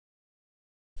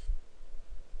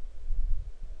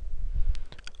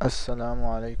Assalamu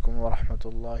alaikum wa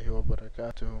rahmatullahi wa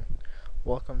barakatuh.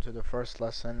 Welcome to the first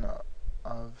lesson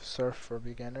of Sarf for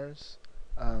beginners,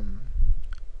 um,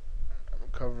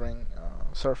 covering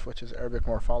Sarf, which is Arabic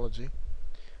morphology.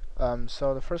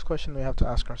 So the first question we have to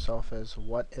ask ourselves is,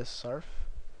 what is Sarf?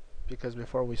 Because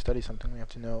before we study something, we have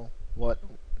to know what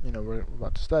we're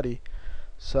about to study.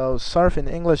 So Sarf in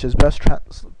English is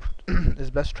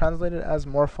is best translated as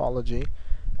morphology,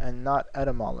 and not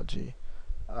etymology.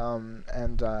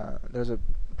 And there's a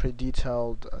pretty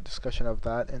detailed discussion of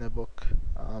that in a book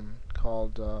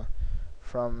called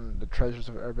From the Treasures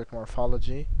of Arabic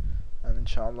Morphology. And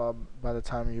inshallah, by the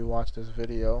time you watch this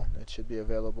video, it should be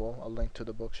available. A link to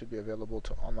the book should be available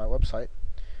on my website.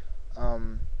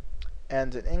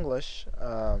 And in English,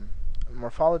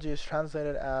 morphology is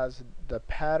translated as the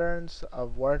patterns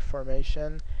of word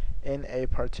formation in a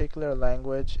particular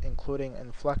language, including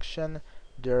inflection,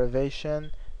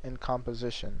 derivation, and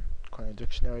composition, according to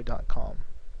dictionary.com.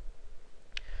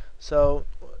 So,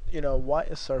 why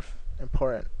is Sarf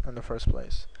important in the first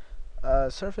place?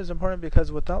 Sarf is important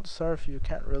because without Sarf, you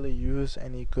can't really use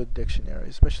any good dictionary,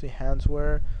 especially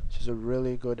Hansware, which is a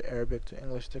really good Arabic to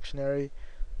English dictionary.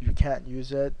 You can't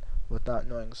use it without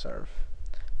knowing Sarf.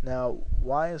 Now,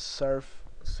 why is Sarf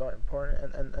so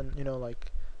important? And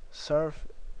Sarf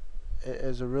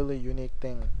is a really unique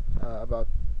thing about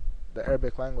the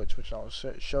Arabic language, which I'll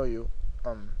show you,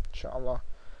 inshallah.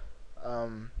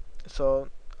 So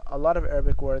a lot of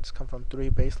Arabic words come from three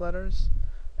base letters,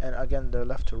 and again they're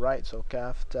left to right, so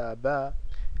kaf, ta, ba.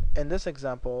 In this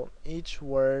example, each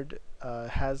word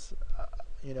has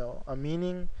a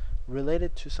meaning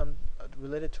related to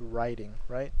writing,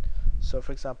 right? So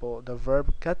for example, the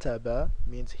verb kataba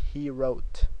means he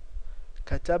wrote.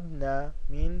 Katabna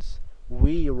means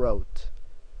we wrote.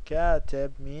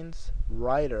 Katib means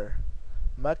writer.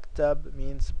 Maktab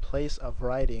means place of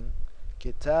writing.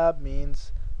 Kitab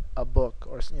means a book,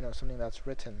 or something that's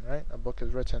written, right? A book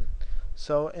is written.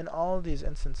 So in all these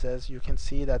instances, you can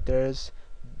see that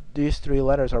these three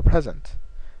letters are present,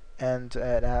 and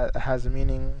it has a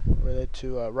meaning related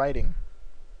to writing.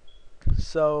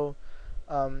 So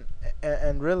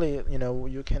and really,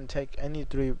 you can take any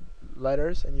three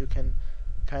letters and you can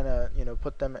kind of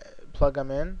plug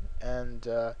them in, and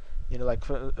like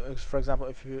for example,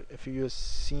 if you use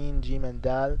sin, jim, and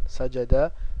dal,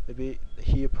 sajada, it'd be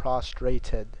he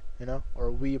prostrated,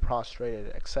 or we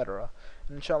prostrated, etc.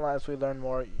 And inshallah, as we learn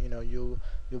more, you'll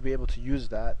be able to use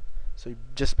that. So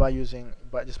just by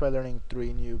learning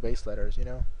three new base letters,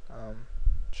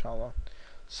 inshallah.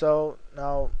 So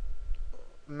now,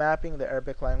 mapping the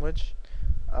Arabic language.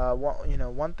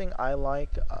 One thing I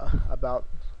like about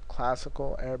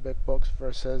classical Arabic books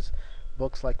versus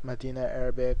books like Medina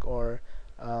Arabic or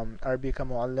Arabica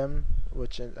Muallim,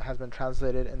 which has been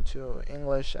translated into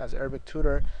English as Arabic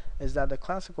Tutor, is that the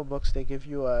classical books, they give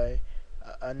you a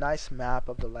nice map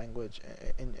of the language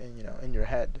in your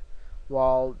head,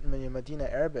 while Medina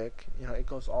Arabic, it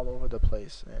goes all over the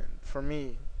place, and for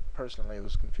me personally it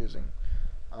was confusing.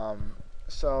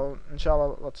 So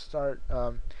inshallah, let's start.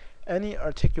 Any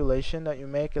articulation that you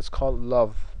make is called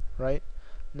love, right?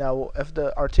 Now, if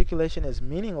the articulation is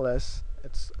meaningless,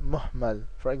 it's muhmal.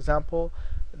 For example,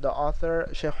 the author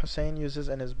Sheikh Hussein uses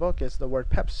in his book is the word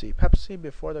Pepsi. Pepsi,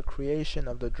 before the creation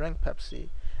of the drink Pepsi.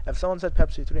 If someone said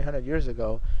Pepsi 300 years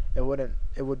ago, it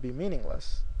would be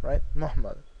meaningless, right?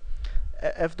 Muhmal.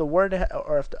 If the word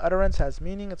or if the utterance has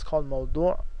meaning, it's called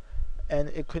mawdu', and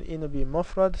it could either be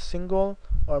mufrad, single,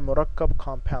 or murakkab,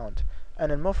 compound.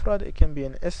 And in mufrad, it can be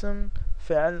an ism,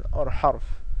 fi'l, or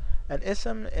harf. An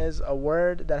ism is a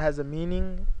word that has a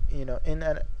meaning,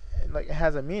 it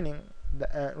has a meaning,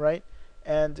 right?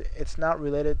 And it's not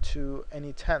related to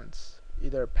any tense,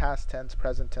 either past tense,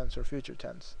 present tense, or future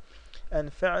tense.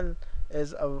 And fi'l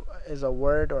is a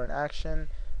word or an action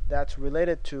that's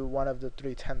related to one of the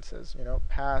three tenses,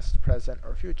 past, present,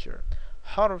 or future.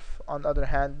 Harf, on the other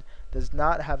hand, does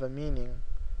not have a meaning,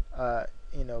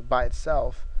 by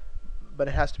itself, but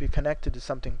it has to be connected to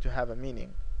something to have a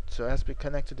meaning. So it has to be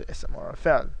connected to ism or a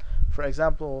fi'l. For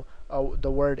example,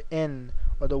 the word in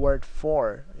or the word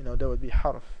for, there would be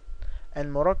harf.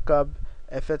 And murakkab,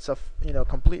 if it's a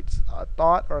complete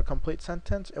thought or a complete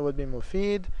sentence, it would be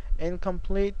mufid.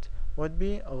 Incomplete would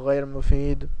be ghayr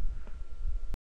mufid,